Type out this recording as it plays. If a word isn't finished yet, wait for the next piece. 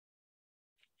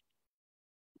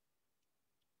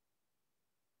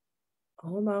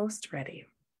Almost ready.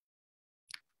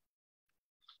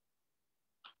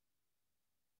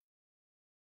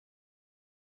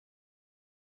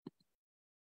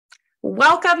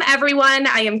 Welcome, everyone.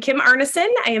 I am Kim Arneson.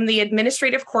 I am the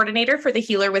Administrative Coordinator for the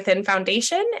Healer Within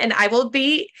Foundation, and I will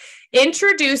be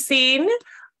introducing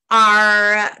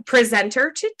our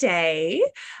presenter today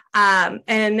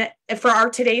and for our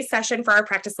today's session, for our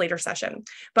practice leader session.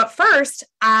 But first,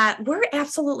 we're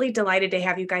absolutely delighted to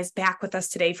have you guys back with us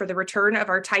today for the return of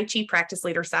our Tai Chi practice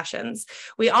leader sessions.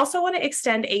 We also want to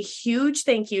extend a huge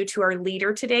thank you to our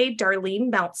leader today, Darlene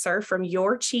Meltzer from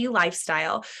Your Chi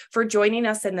Lifestyle, for joining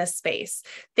us in this space.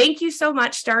 Thank you so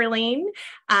much, Darlene.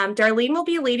 Darlene will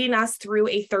be leading us through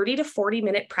a 30 to 40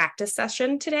 minute practice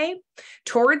session today.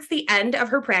 Towards the end of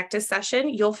her practice session,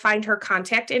 you'll find her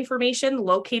contact information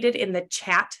located in the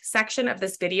chat section of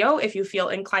this video if you feel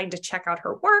inclined to check out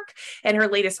her work and her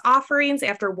latest offerings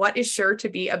after what is sure to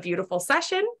be a beautiful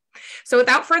session. So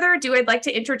without further ado, I'd like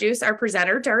to introduce our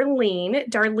presenter, Darlene.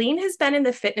 Darlene has been in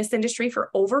the fitness industry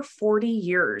for over 40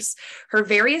 years. Her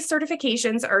various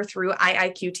certifications are through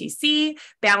IIQTC,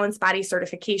 Balanced Body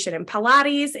Certification in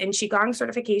Pilates, and Qigong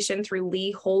certification through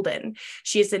Lee Holden.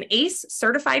 She is an ACE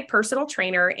certified personal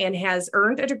trainer and has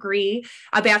earned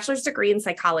a bachelor's degree in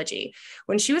psychology.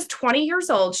 When she was 20 years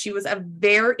old, she was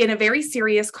in a very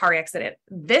serious car accident.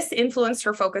 This influenced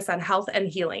her focus on health and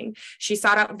healing. She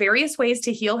sought out various ways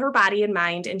to heal her body and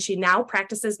mind, and she now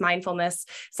practices mindfulness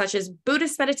such as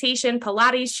Buddhist meditation,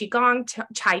 Pilates, Qigong,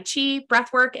 Tai Chi,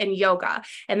 breathwork, and yoga.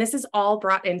 And this is all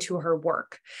brought into her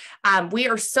work. We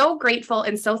are so grateful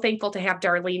and so thankful to have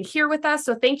Darlene here with us.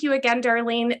 So thank you again,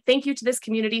 Darlene. Thank you to this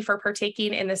community for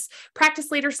partaking in this practice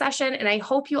leader session, and I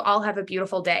hope you all have a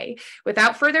beautiful day.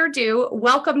 Without further ado,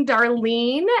 welcome,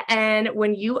 Darlene. And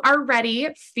when you are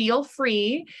ready, feel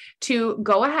free to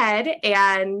go ahead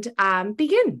and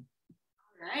begin.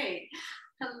 Right.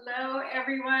 Hello,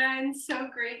 everyone. So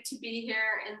great to be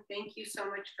here, and thank you so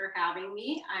much for having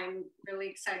me. I'm really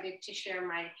excited to share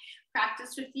my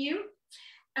practice with you.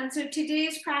 And so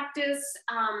today's practice,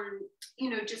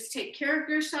 just take care of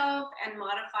yourself and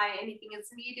modify anything as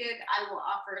needed. I will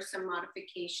offer some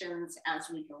modifications as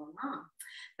we go along.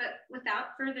 But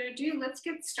without further ado, let's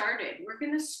get started. We're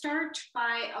going to start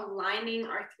by aligning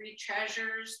our three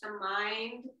treasures: the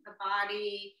mind, the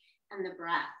body, and the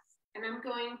breath. And I'm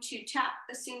going to tap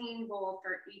the singing bowl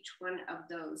for each one of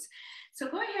those.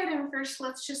 So go ahead and first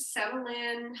let's just settle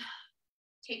in,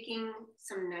 taking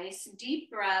some nice deep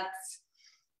breaths,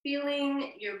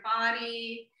 feeling your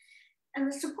body and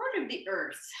the support of the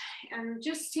earth. And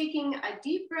just taking a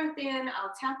deep breath in,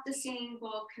 I'll tap the singing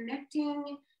bowl,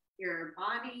 connecting your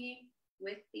body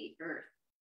with the earth.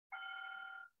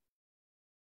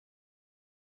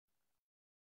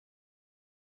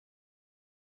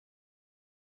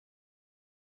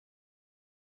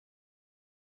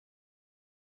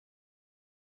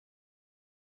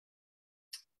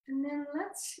 And then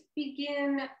let's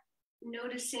begin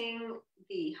noticing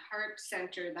the heart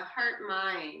center, the heart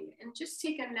mind, and just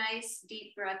take a nice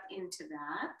deep breath into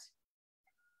that.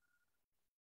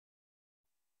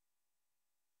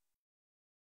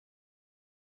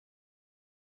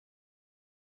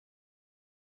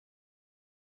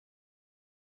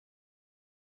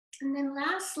 And then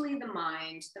lastly, the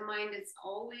mind. The mind is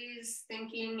always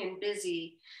thinking and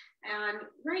busy. And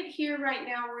right here, right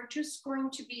now, we're just going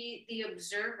to be the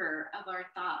observer of our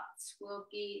thoughts. We'll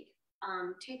be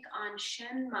take on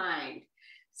Shen mind.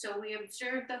 So we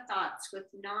observe the thoughts with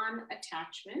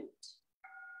non-attachment.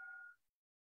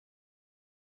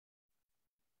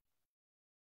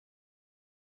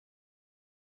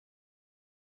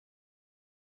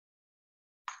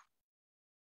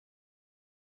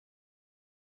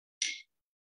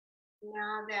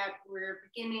 Now that we're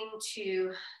beginning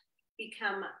to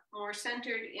become more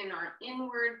centered in our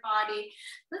inward body,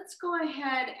 let's go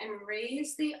ahead and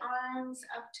raise the arms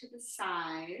up to the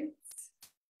sides.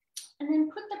 And then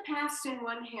put the past in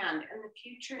one hand and the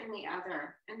future in the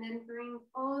other. And then bring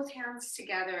both hands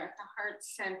together at the heart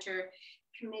center,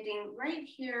 committing right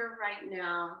here, right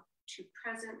now to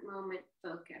present moment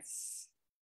focus.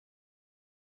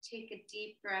 Take a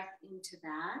deep breath into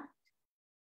that.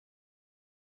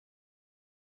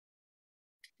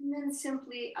 And then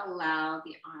simply allow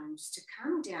the arms to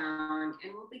come down,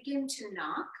 and we'll begin to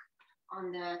knock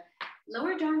on the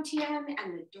lower dantian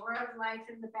and the door of life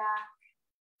in the back.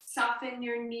 Soften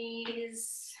your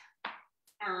knees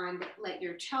and let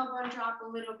your tailbone drop a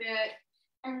little bit,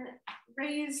 and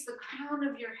raise the crown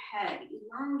of your head,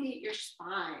 elongate your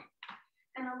spine,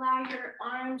 and allow your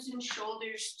arms and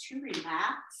shoulders to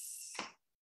relax.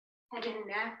 Head and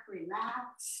neck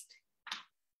relaxed.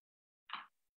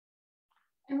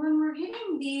 And when we're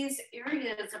hitting these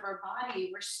areas of our body,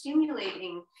 we're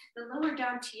stimulating the lower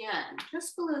dantian,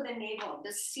 just below the navel,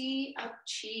 the sea of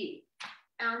qi,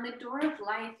 and the door of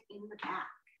life in the back.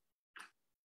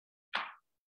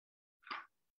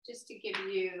 Just to give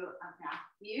you a back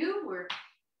view, we're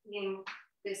hitting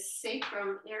this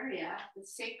sacrum area, the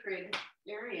sacred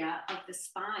area of the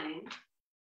spine.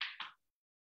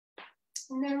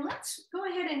 And then let's go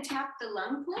ahead and tap the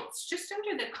lung points just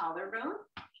under the collarbone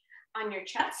on your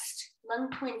chest, lung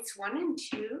points 1 and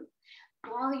 2,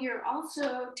 while you're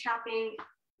also tapping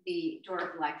the door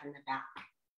of life in the back.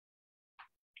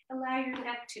 Allow your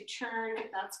neck to turn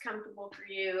if that's comfortable for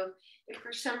you. If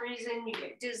for some reason you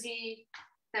get dizzy,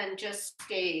 then just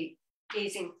stay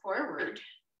gazing forward.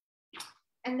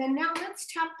 And then now let's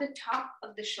tap the top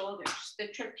of the shoulders, the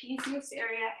trapezius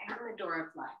area and the door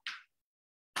of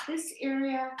life. This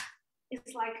area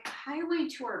is like a highway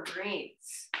to our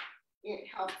brains. It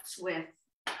helps with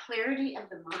clarity of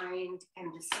the mind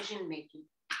and decision making.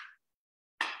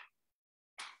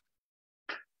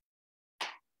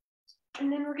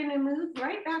 And then we're going to move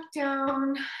right back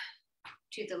down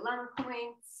to the lung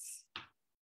points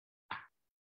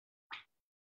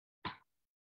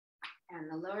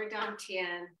and the lower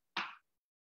dantian.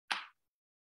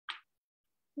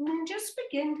 And then just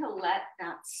begin to let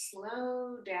that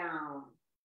slow down.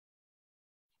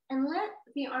 And let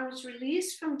the arms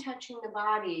release from touching the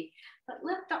body, but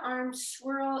let the arms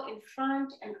swirl in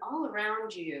front and all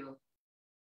around you.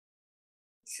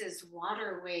 This is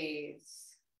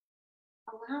waterways,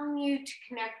 allowing you to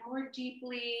connect more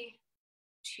deeply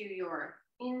to your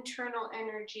internal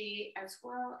energy as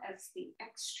well as the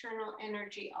external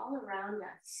energy all around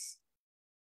us.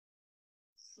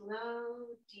 Slow,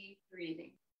 deep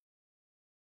breathing.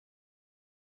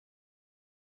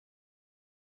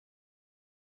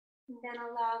 And then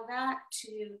allow that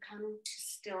to come to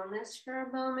stillness for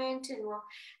a moment, and we'll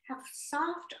have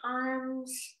soft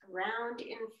arms around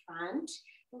in front,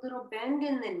 a little bend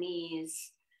in the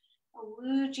knees, a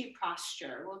Wuji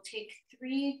posture. We'll take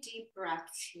 3 deep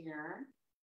breaths here,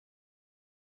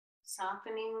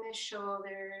 softening the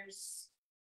shoulders,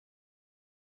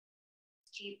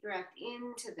 deep breath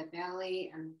into the belly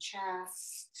and the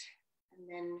chest, and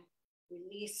then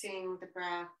releasing the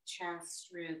breath, chest,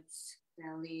 ribs,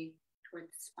 belly toward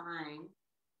the spine.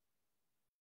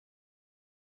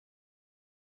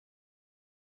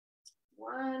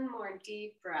 One more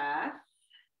deep breath.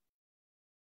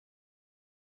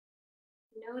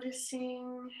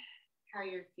 Noticing how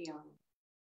you're feeling.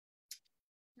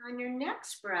 On your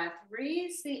next breath,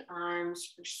 raise the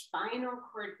arms for spinal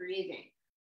cord breathing.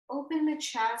 Open the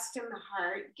chest and the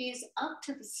heart, gaze up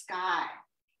to the sky.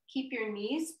 Keep your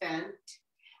knees bent,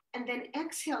 and then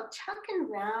exhale, tuck and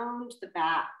round the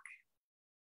back.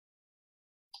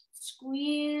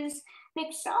 Squeeze,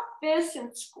 make soft fists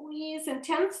and squeeze and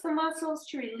tense the muscles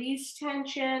to release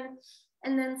tension,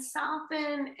 and then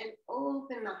soften and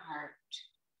open the heart.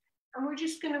 And we're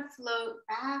just gonna float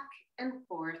back and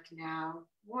forth now,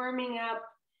 warming up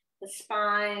the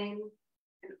spine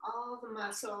and all the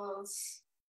muscles,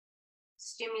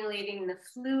 stimulating the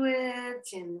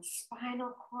fluids in the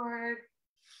spinal cord,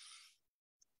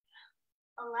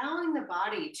 allowing the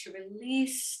body to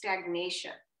release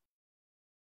stagnation.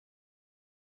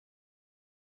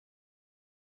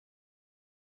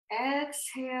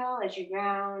 Exhale as you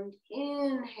round,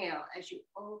 inhale as you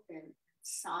open and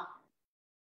soften.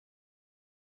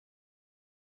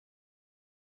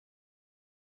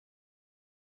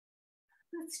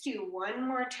 Let's do one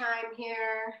more time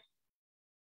here,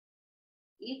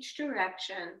 each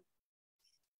direction.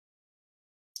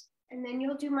 And then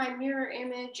you'll do my mirror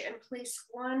image and place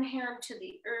one hand to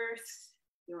the earth,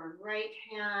 your right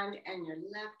hand and your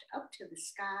left up to the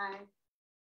sky,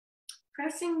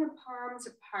 pressing the palms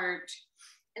apart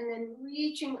and then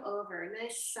reaching over, a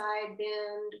nice side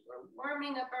bend. We're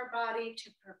warming up our body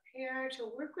to prepare to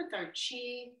work with our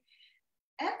chi.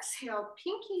 Exhale,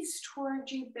 pinkies toward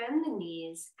you, bend the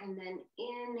knees, and then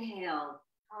inhale,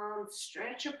 palms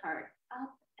stretch apart,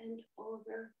 up and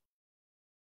over.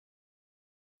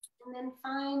 And then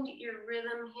find your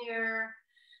rhythm here,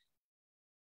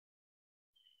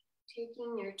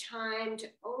 taking your time to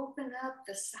open up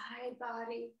the side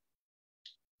body.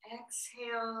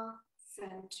 Exhale,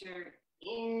 center,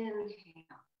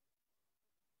 inhale,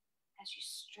 as you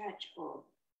stretch over,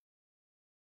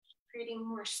 creating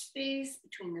more space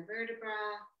between the vertebrae,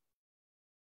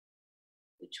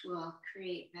 which will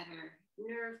create better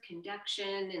nerve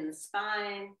conduction in the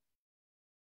spine.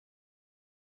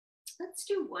 Let's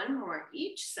do one more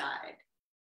each side.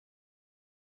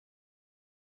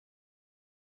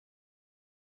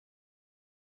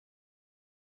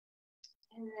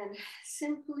 And then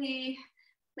simply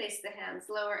place the hands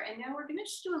lower. And now we're gonna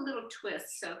just do a little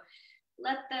twist. So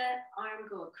let the arm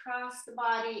go across the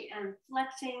body and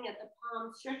flexing at the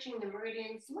palm, stretching the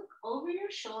meridians. Look over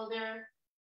your shoulder.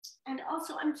 And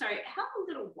also, I'm sorry, have a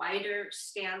little wider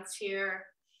stance here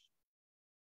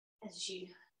as you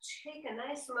take a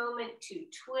nice moment to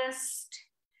twist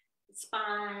the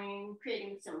spine,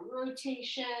 creating some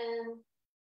rotation.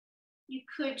 You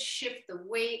could shift the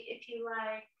weight if you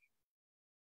like.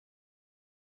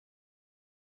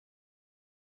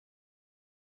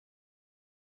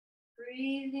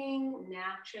 Breathing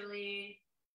naturally.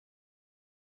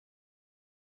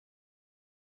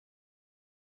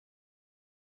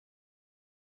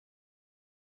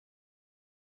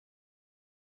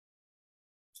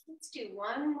 Let's do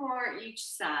one more each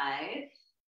side.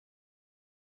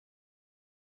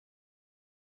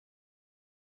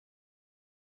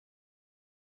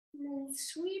 And then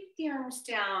sweep the arms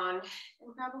down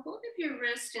and grab a hold of your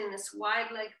wrist in this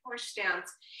wide leg horse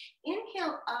stance.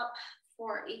 Inhale up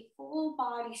for a full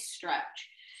body stretch.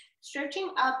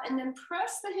 Stretching up and then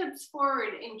press the hips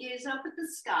forward and gaze up at the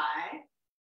sky.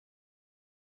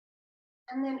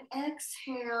 And then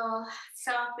exhale,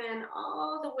 soften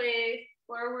all the way,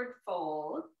 forward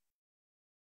fold.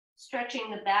 Stretching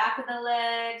the back of the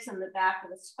legs and the back of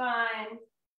the spine.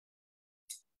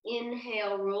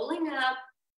 Inhale, rolling up.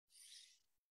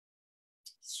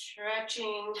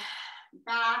 Stretching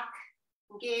back,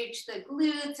 engage the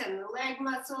glutes and the leg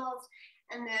muscles.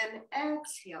 And then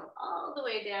exhale all the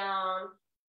way down.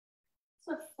 It's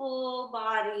a full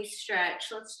body stretch.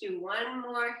 Let's do one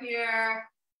more here.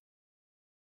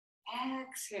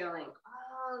 Exhaling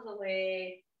all the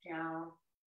way down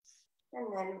and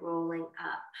then rolling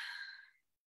up.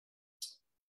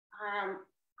 Our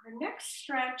next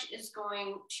stretch is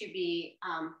going to be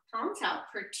palms out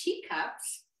for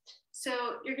teacups.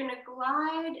 So you're going to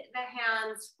glide the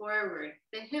hands forward.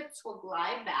 The hips will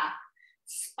glide back.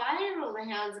 Spiral the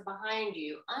hands behind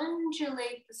you.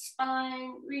 Undulate the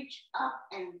spine. Reach up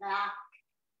and back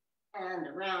and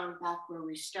around back where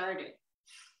we started.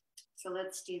 So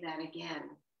let's do that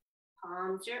again.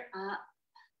 Palms are up,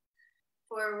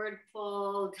 forward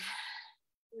fold,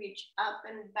 reach up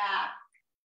and back.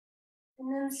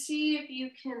 And then see if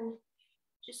you can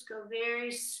just go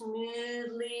very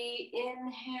smoothly,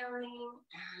 inhaling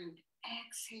and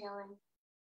exhaling.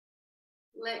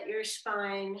 Let your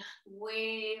spine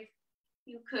wave.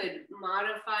 You could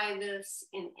modify this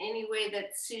in any way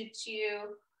that suits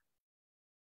you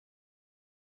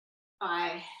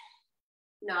by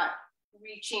not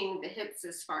reaching the hips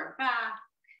as far back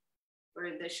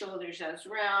or the shoulders as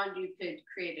round. You could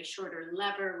create a shorter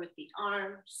lever with the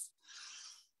arms.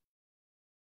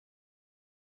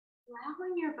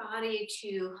 Allowing your body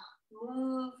to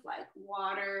move like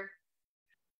water,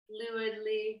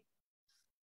 fluidly.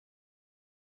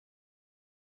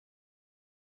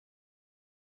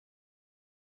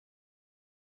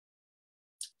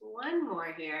 One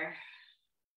more here.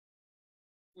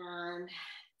 And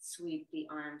sweep the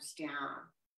arms down.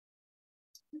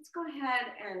 Let's go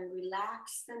ahead and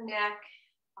relax the neck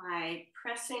by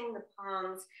pressing the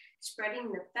palms,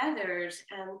 spreading the feathers,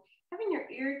 and having your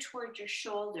ear towards your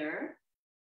shoulder.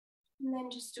 And then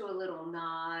just do a little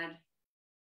nod.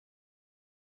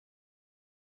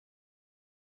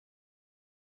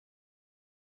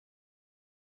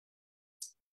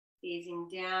 Gazing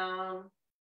down,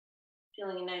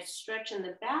 feeling a nice stretch in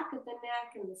the back of the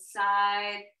neck and the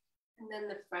side, and then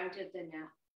the front of the neck.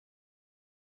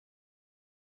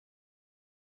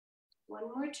 One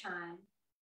more time.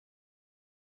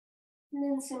 And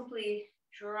then simply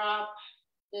drop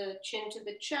the chin to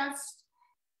the chest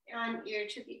and ear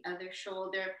to the other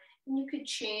shoulder. And you could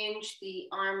change the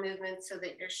arm movement so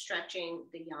that you're stretching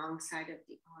the yang side of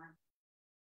the arm.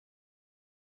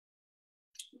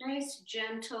 Nice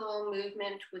gentle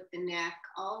movement with the neck,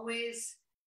 always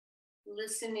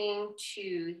listening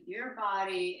to your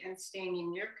body and staying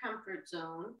in your comfort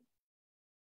zone.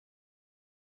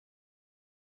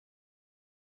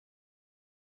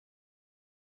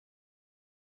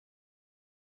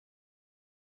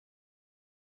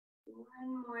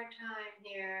 One more time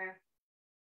here.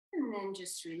 And then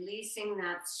just releasing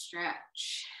that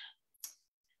stretch.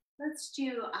 Let's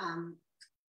do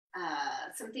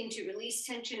something to release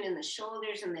tension in the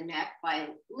shoulders and the neck by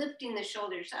lifting the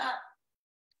shoulders up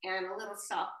and a little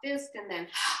soft fist, and then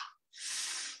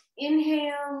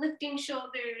inhale, lifting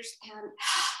shoulders, and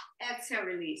exhale,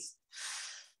 release.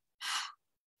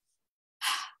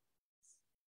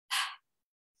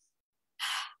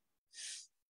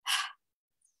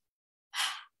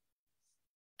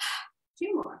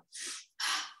 Two more.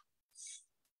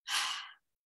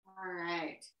 All right.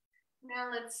 Now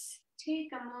let's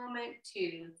take a moment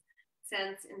to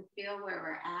sense and feel where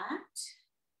we're at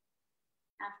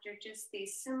after just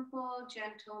these simple,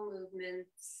 gentle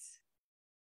movements.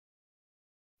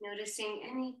 Noticing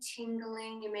any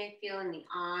tingling you may feel in the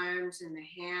arms and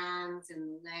the hands and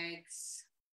the legs.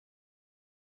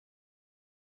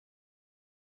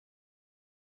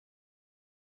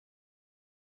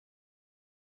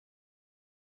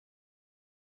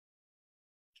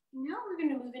 Now we're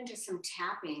going to move into some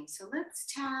tapping. So let's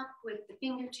tap with the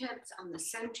fingertips on the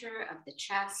center of the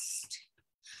chest.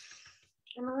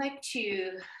 And I like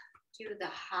to do the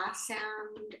ha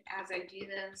sound as I do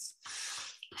this.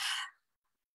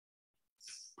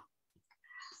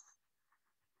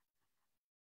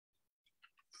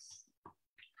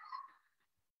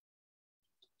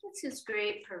 This is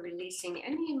great for releasing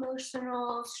any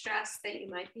emotional stress that you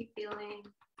might be feeling.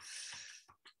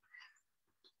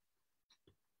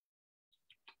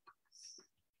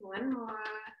 One more.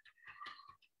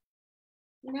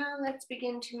 Now let's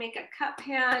begin to make a cup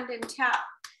hand and tap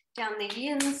down the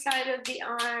yin side of the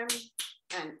arm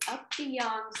and up the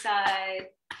yang side,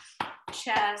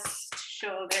 chest,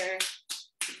 shoulder,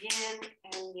 yin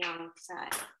and yang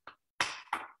side.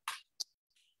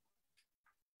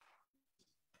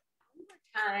 One more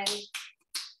time.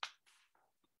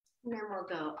 And then we'll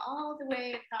go all the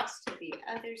way across to the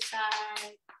other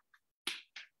side.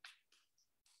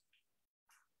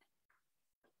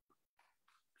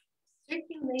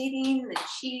 Circulating the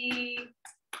chi.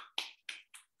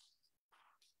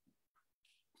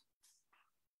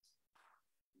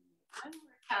 One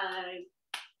more time.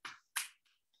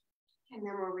 And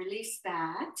then we'll release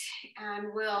that.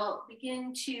 And we'll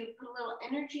begin to put a little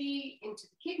energy into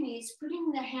the kidneys,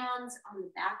 putting the hands on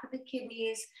the back of the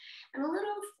kidneys and a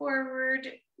little forward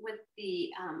with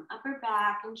the upper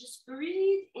back, and just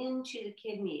breathe into the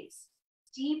kidneys.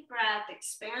 Deep breath,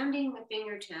 expanding the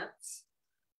fingertips.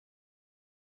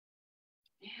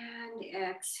 And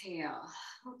exhale.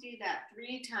 We'll do that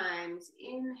 3 times.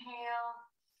 Inhale.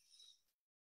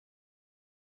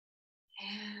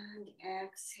 And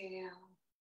exhale.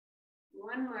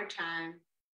 One more time.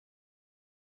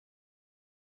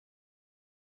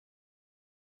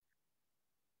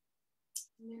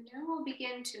 And now we'll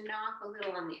begin to knock a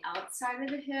little on the outside of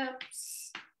the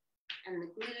hips and the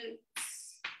glutes.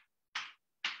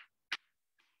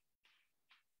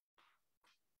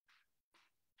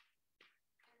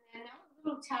 And now a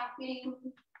little tapping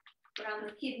around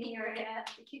the kidney area.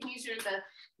 The kidneys are the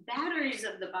batteries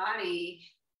of the body,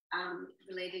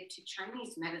 related to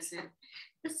Chinese medicine.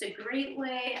 This is a great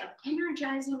way of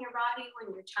energizing your body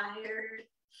when you're tired.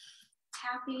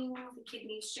 Tapping the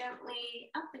kidneys gently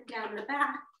up and down the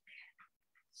back.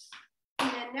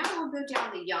 And then now we'll go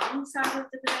down the yang side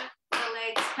of the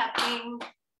legs, tapping.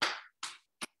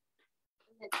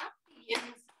 And then up the yin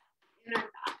side, inner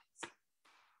thighs.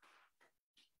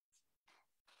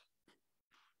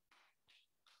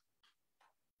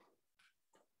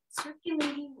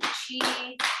 Circulating the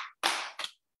chi.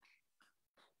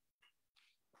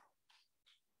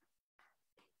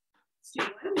 Let's do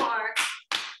one more.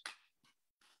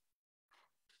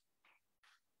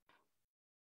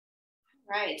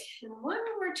 All right, and one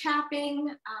more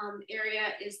tapping area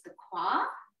is the quad.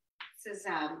 This is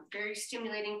very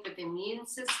stimulating for the immune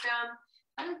system.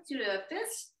 I like to do a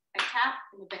fist, a tap,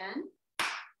 and a bend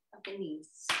of the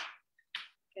knees.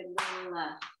 Get a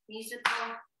little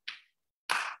musical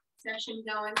session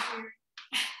going here.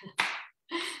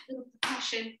 Little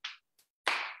percussion.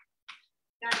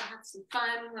 Gotta have some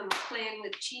fun when we're playing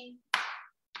with chi.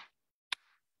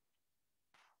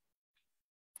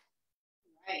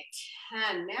 Right,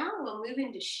 and now we'll move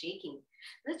into shaking.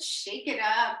 Let's shake it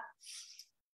up.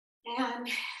 And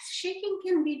shaking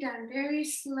can be done very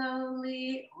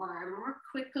slowly or more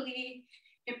quickly,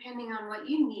 depending on what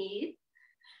you need.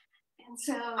 And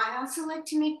so I also like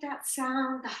to make that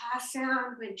sound, the ha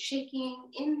sound, when shaking,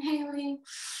 inhaling.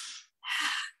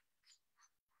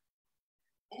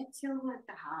 Exhale with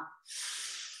the ha.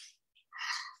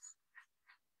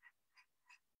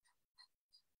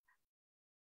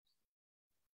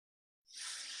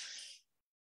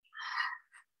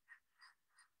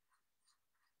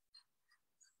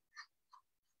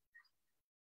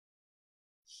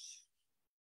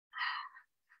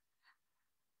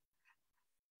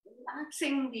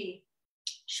 Relaxing the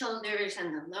shoulders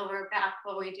and the lower back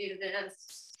while we do this.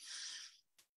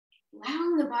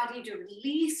 Allowing the body to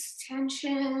release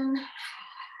tension,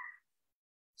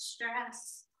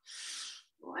 stress.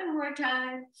 One more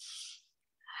time.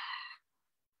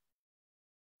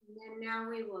 And then now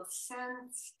we will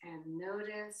sense and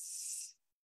notice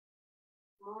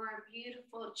more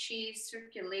beautiful chi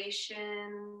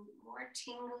circulation, more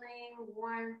tingling,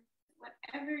 warmth,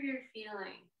 whatever you're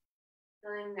feeling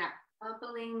that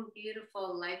bubbling,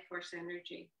 beautiful life force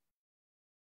energy.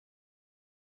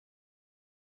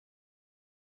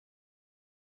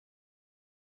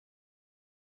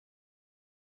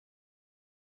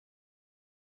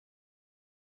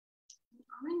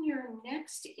 On your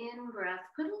next in-breath,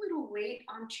 put a little weight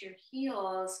onto your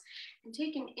heels and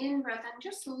take an in-breath and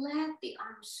just let the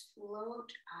arms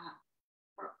float up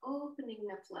for opening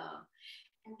the flow.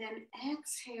 And then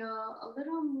exhale, a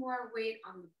little more weight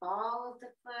on the ball of the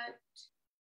foot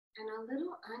and a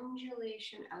little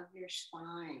undulation of your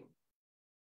spine.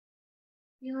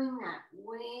 Feeling that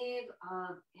wave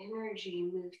of energy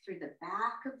move through the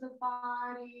back of the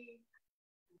body,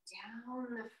 down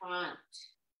the front.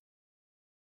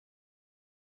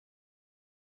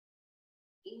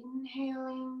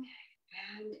 Inhaling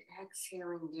and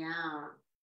exhaling down,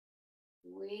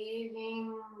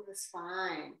 waving the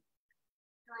spine,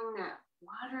 feeling that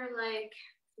water-like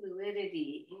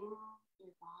fluidity in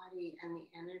your body and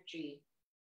the energy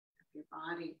of your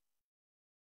body.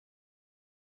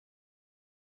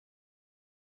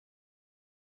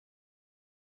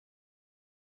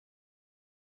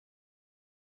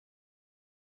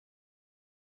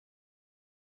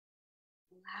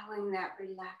 Allowing that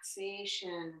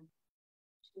relaxation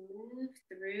to move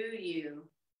through you.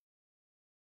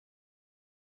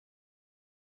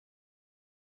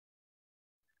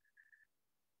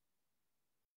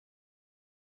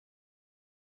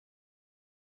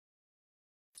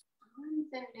 On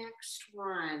the next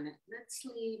one, let's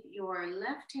leave your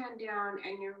left hand down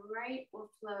and your right will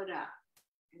float up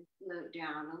and float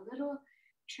down. A little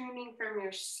turning from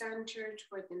your center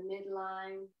toward the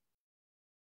midline.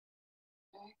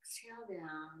 Exhale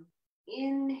down,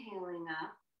 inhaling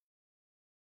up.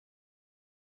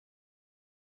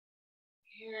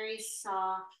 Very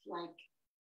soft, like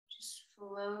just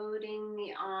floating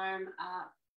the arm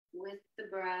up with the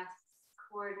breath,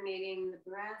 coordinating the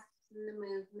breath and the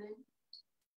movement.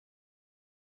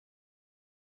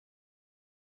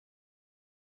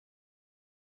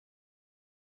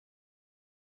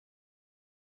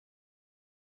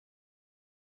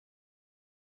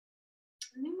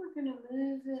 And then we're going to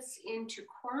move this into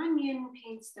Kuan Yin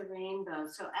paints the rainbow.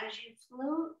 So as you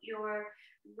float your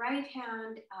right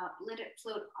hand up, let it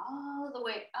float all the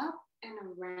way up and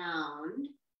around,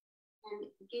 and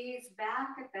gaze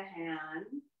back at the hand.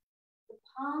 The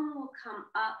palm will come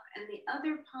up and the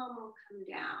other palm will come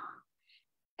down.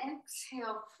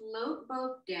 Exhale, float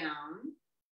both down.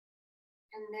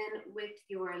 And then with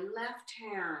your left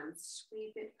hand,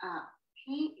 sweep it up.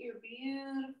 Paint your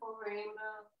beautiful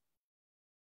rainbow.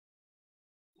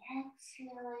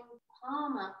 Exhaling,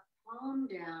 palm up, palm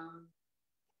down.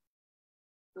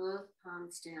 Both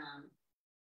palms down.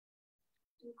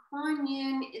 And Kuan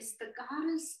Yin is the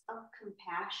goddess of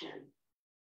compassion.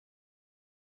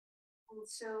 And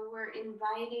so we're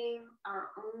inviting our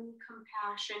own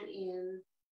compassion in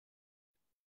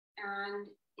and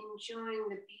enjoying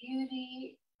the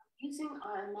beauty of using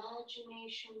our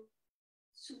imagination,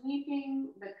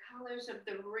 sweeping the colors of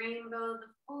the rainbow,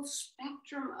 the full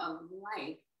spectrum of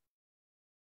life,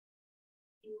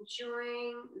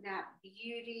 enjoying that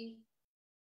beauty,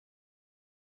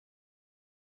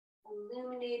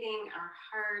 illuminating our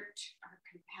heart, our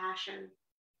compassion.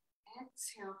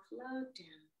 Exhale, float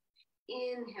down.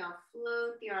 Inhale,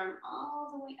 float the arm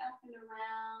all the way up and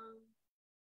around.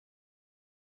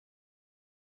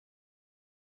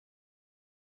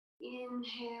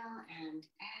 Inhale and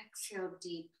exhale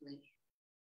deeply,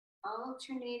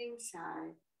 alternating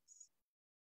sides.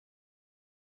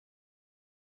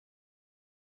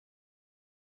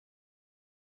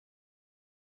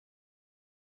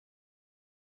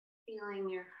 Feeling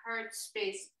your heart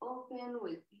space open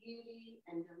with beauty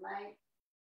and delight.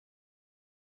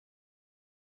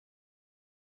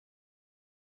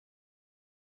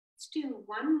 Let's do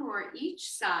one more each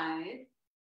side.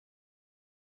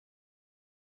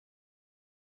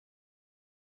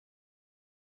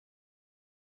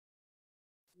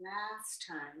 Last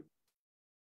time.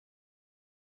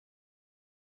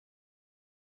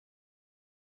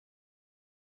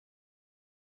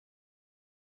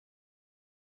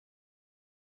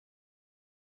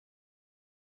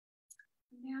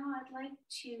 Now I'd like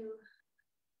to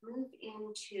move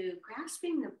into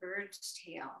grasping the bird's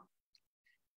tail.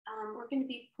 We're going to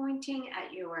be pointing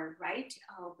at your right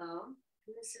elbow.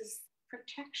 And this is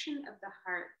protection of the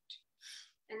heart.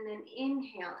 And then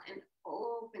inhale and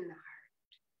open the heart.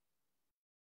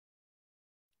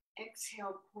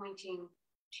 Exhale, pointing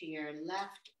to your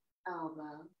left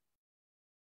elbow.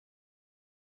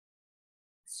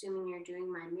 assuming you're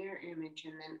doing my mirror image,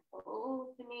 and then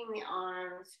opening the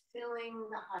arms, filling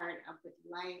the heart up with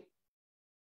light,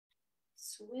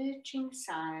 switching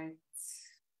sides.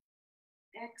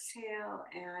 Exhale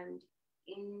and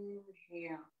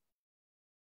inhale.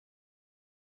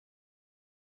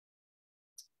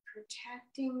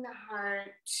 Protecting the heart,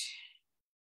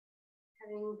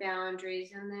 having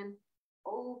boundaries, and then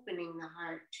opening the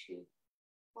heart to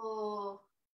full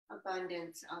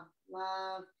abundance of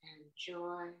love and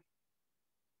joy.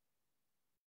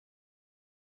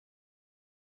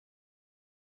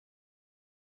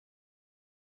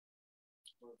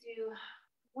 We'll do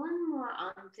one more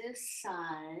on this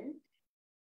side.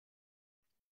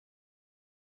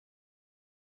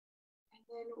 And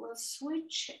then we'll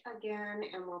switch again,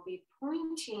 and we'll be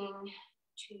pointing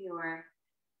to your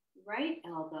right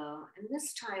elbow. And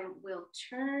this time we'll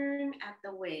turn at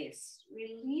the waist.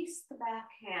 Release the back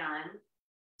hand,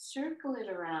 circle it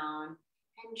around,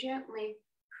 and gently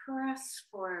press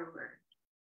forward.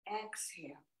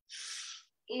 Exhale.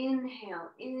 Inhale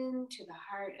into the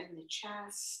heart and the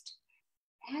chest.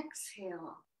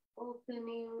 Exhale,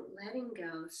 opening, letting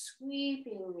go,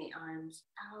 sweeping the arms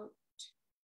out,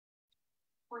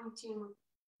 pointing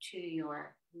to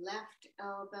your left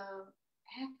elbow.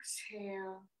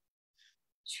 Exhale,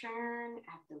 turn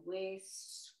at the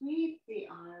waist, sweep the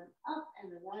arm up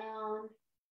and around,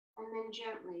 and then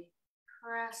gently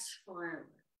press forward.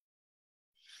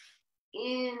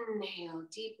 Inhale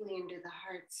deeply into the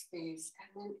heart space,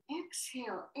 and then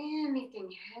exhale anything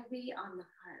heavy on the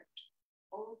heart.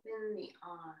 Open the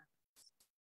arms.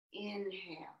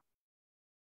 Inhale,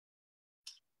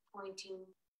 pointing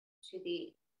to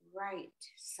the right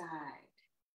side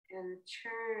and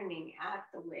turning at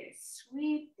the waist.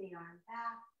 Sweep the arm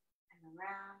back and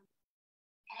around.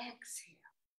 Exhale.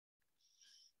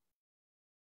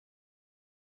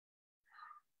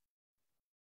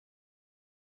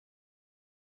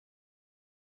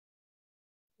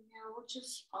 Now we'll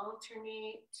just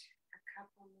alternate a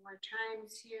couple more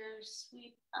times here.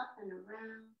 Sweep up and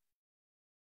around.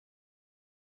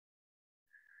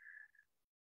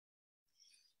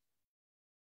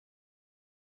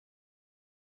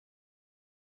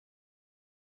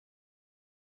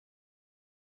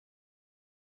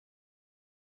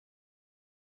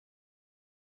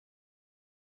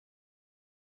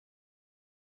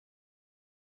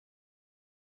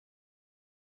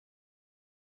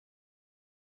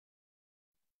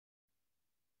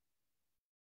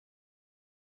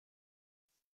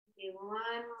 Do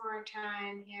one more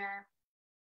time here,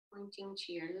 pointing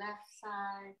to your left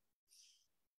side.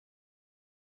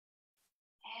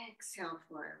 Exhale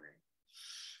forward.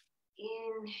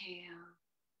 Inhale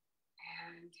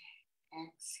and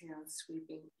exhale,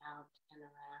 sweeping out and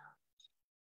around.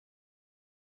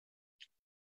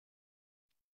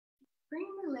 Bring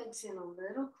the legs in a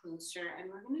little closer, and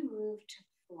we're going to move to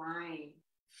flying.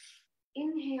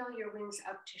 Inhale your wings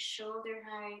up to shoulder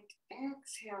height.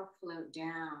 Exhale, float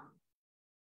down.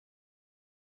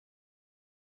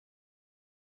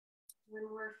 When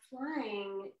we're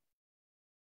flying,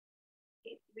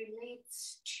 it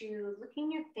relates to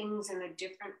looking at things in a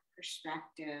different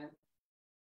perspective,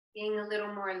 being a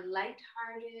little more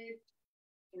lighthearted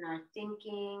in our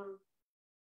thinking.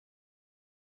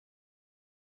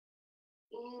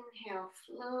 Inhale,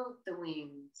 float the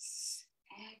wings.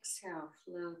 Exhale,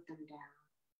 float them down.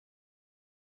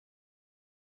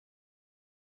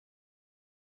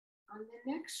 On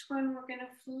the next one, we're going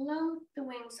to float the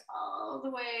wings all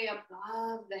the way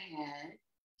above the head.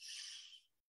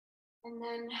 And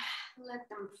then let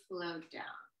them float down.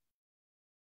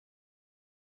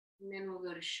 And then we'll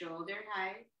go to shoulder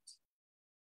height.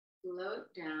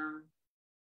 Float down.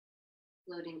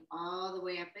 Floating all the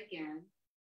way up again.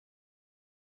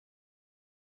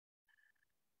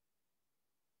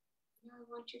 Now I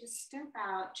want you to step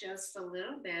out just a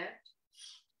little bit,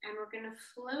 and we're going to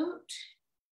float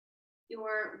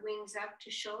your wings up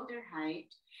to shoulder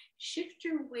height. Shift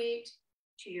your weight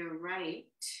to your right,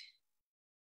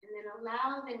 and then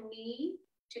allow the knee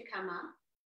to come up,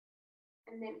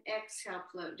 and then exhale,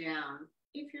 float down.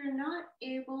 If you're not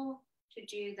able to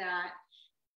do that,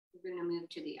 we're going to move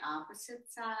to the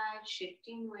opposite side,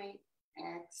 shifting weight,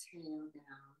 exhale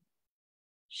down.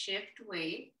 Shift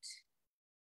weight.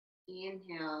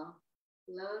 Inhale,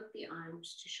 float the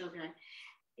arms to shoulder height.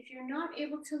 If you're not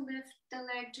able to lift the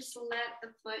leg, just let the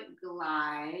foot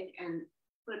glide and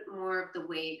put more of the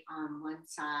weight on one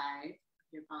side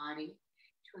of your body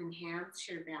to enhance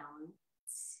your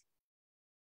balance.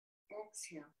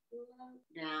 Exhale, float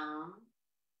down.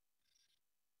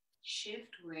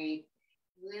 Shift weight,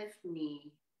 lift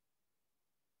knee,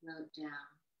 float down.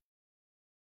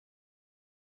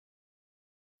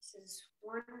 This is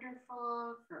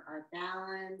wonderful for our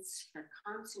balance, for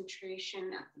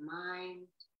concentration of the mind.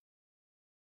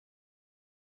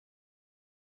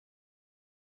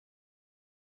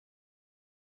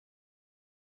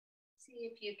 See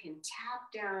if you can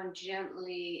tap down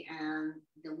gently and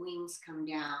the wings come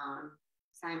down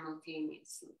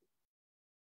simultaneously.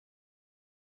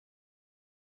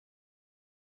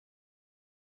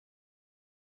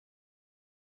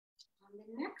 On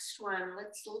the next one,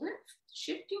 let's lift,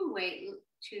 shifting weight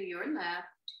to your left,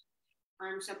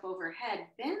 arms up overhead,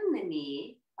 bend the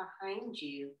knee behind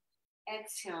you,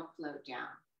 exhale, float down.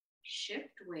 Shift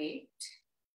weight.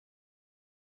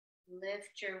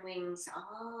 Lift your wings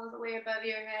all the way above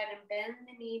your head and bend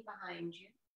the knee behind you.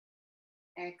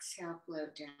 Exhale,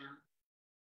 float down.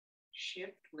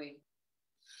 Shift weight.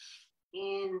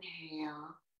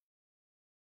 Inhale.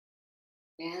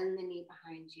 Bend the knee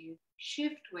behind you.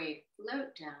 Shift weight,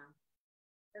 float down.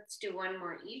 Let's do one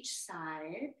more each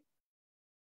side.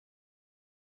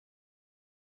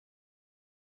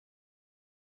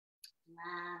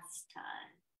 Last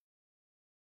time.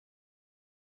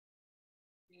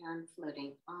 And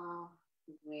floating all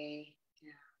the way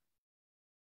down.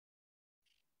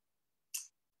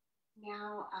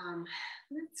 Now,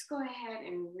 let's go ahead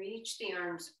and reach the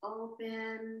arms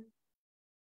open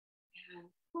and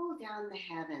pull down the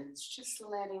heavens, just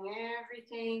letting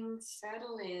everything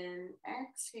settle in,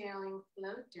 exhaling,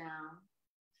 float down.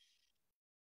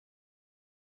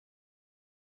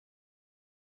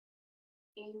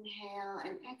 Inhale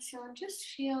and exhale, and just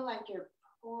feel like you're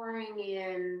pouring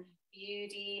in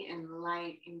beauty and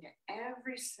light into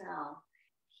every cell,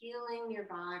 healing your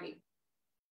body,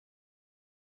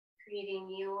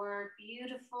 creating your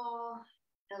beautiful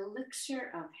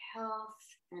elixir of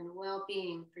health and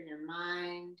well-being for your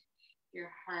mind,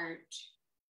 your heart,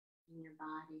 and your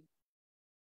body.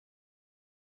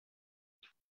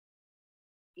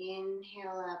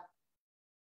 Inhale up,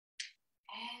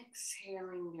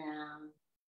 exhaling down,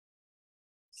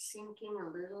 sinking a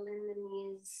little in the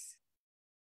knees.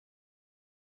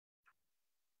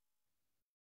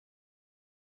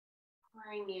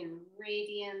 Pouring in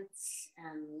radiance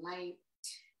and light.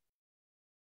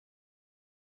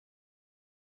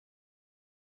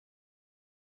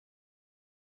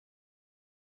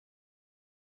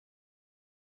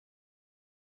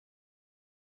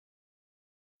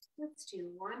 Let's do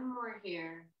one more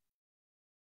here.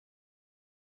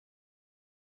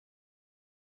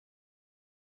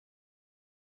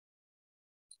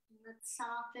 Let's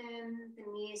soften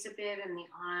the knees a bit and the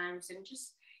arms and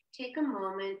just take a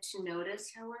moment to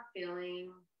notice how we're feeling.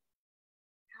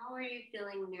 How are you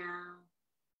feeling now?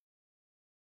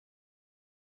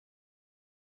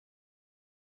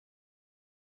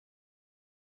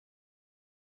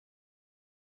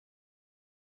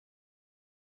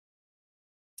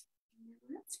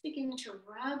 Let's begin to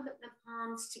rub the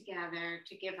palms together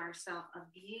to give ourselves a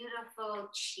beautiful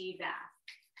chi bath.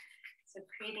 So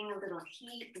creating a little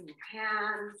heat in your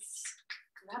hands,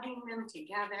 rubbing them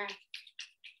together.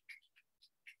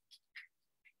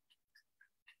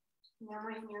 Now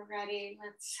when you're ready,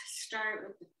 let's start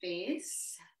with the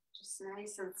face. Just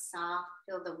nice and soft,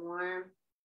 feel the warmth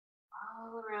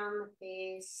all around the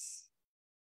face,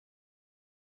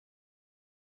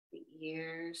 the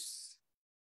ears,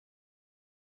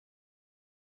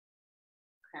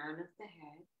 crown of the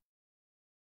head.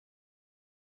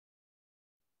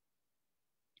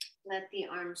 Let the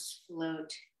arms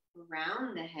float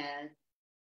around the head,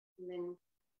 and then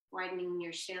widening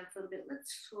your stance a little bit,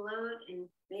 let's float and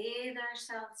bathe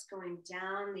ourselves, going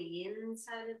down the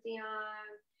inside of the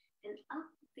arm and up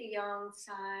the yang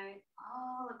side,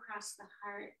 all across the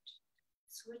heart,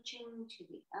 switching to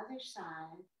the other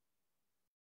side.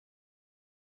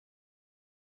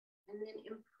 And then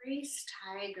embrace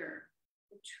tiger,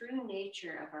 the true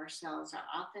nature of ourselves, our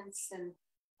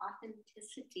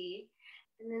authenticity,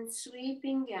 and then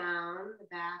sweeping down the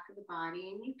back of the body.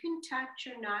 And you can touch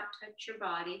or not touch your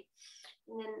body.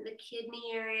 And then the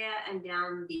kidney area and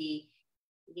down the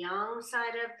yang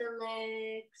side of the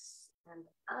legs and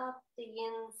up the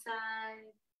yin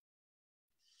side.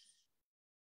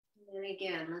 And then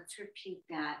again, let's repeat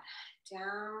that.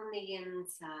 Down the yin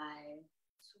side,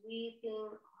 sweeping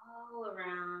all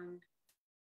around,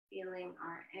 feeling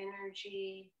our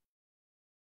energy,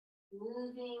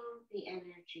 moving the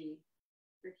energy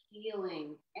for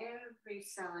healing every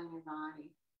cell in your body.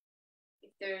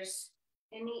 If there's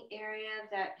any area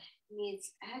that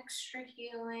needs extra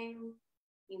healing,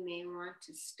 you may want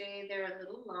to stay there a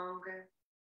little longer.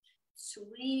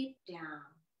 Sweep down.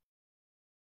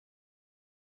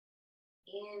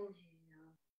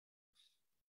 Inhale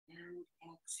and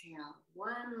exhale.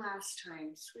 One last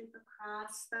time. Sweep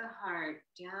across the heart,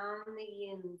 down the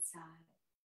yin side,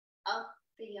 up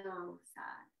the yang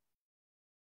side.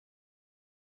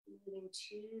 Moving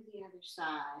to the other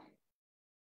side.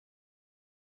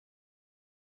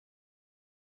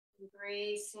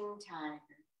 Embracing tiger.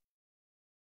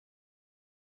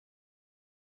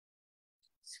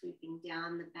 Sweeping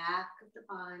down the back of the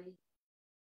body,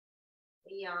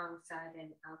 the yang side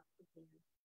and up again.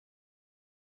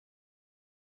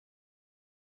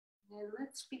 And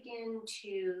let's begin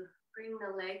to bring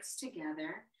the legs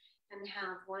together and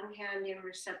have one hand in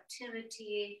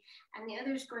receptivity and the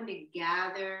other is going to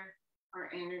gather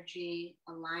our energy,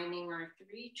 aligning our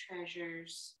three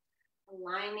treasures,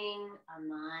 aligning our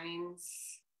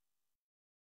minds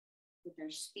with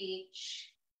our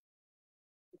speech,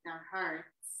 with our hearts,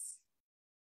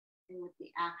 and with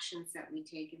the actions that we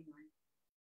take in life.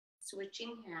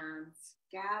 Switching hands,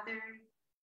 gather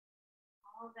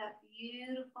all that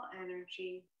beautiful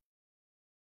energy,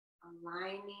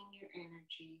 aligning your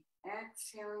energy,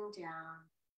 exhaling down,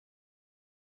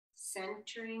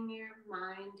 centering your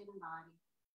mind and body.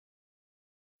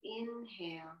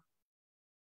 Inhale,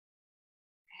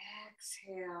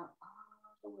 exhale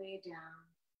all the way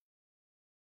down.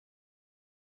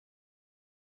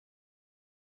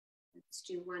 Let's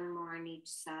do one more on each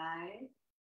side.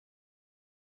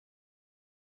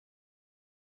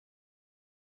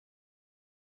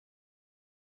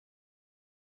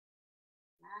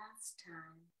 Last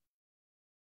time.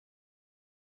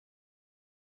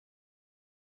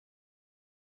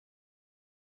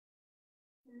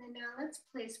 And then now let's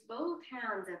place both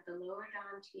hands at the lower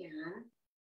dantian,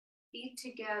 feet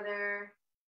together,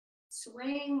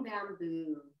 swaying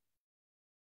bamboo.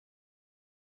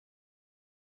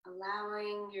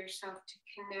 Allowing yourself to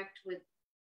connect with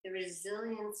the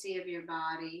resiliency of your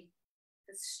body,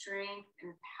 the strength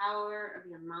and power of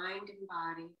your mind and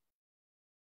body.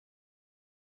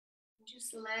 And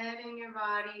just letting your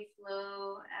body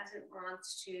flow as it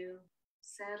wants to,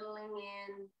 settling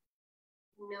in,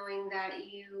 knowing that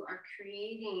you are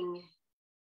creating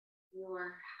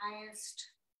your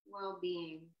highest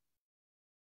well-being.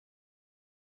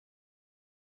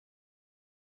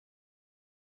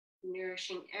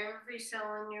 Nourishing every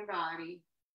cell in your body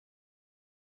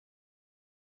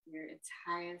for its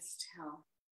highest health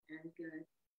and good.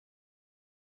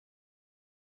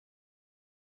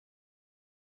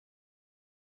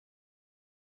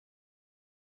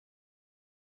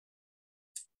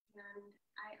 And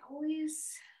I always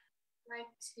like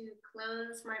to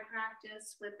close my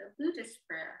practice with a Buddhist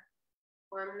prayer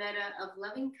or a metta of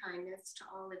loving kindness to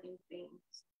all living things.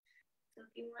 So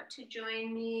if you want to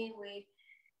join me, it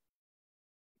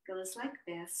goes like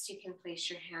this. You can place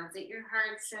your hands at your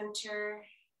heart center.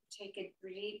 Take a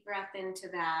deep breath into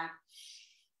that.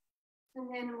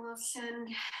 And then we'll send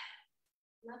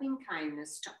loving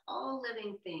kindness to all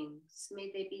living things.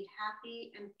 May they be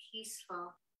happy and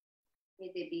peaceful. May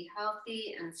they be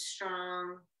healthy and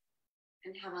strong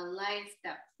and have a life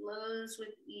that flows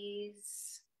with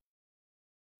ease.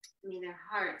 May their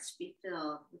hearts be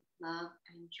filled with love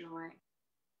and joy.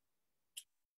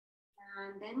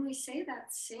 And then we say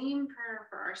that same prayer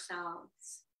for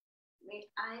ourselves. May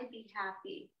I be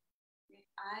happy. May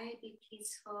I be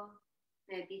peaceful.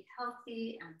 May I be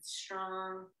healthy and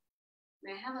strong.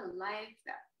 May I have a life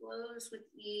that flows with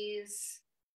ease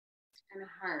and a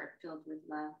heart filled with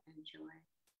love and joy.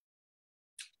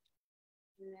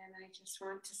 And then I just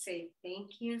want to say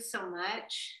thank you so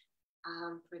much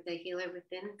for the Healer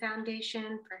Within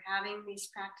Foundation for having these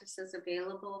practices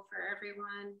available for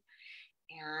everyone,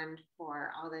 and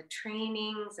for all the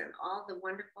trainings and all the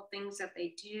wonderful things that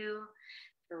they do,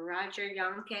 for Roger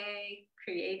Yonke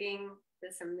creating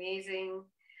this amazing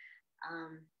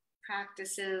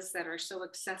practices that are so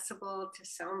accessible to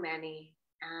so many.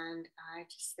 And I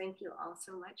just thank you all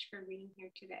so much for being here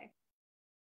today.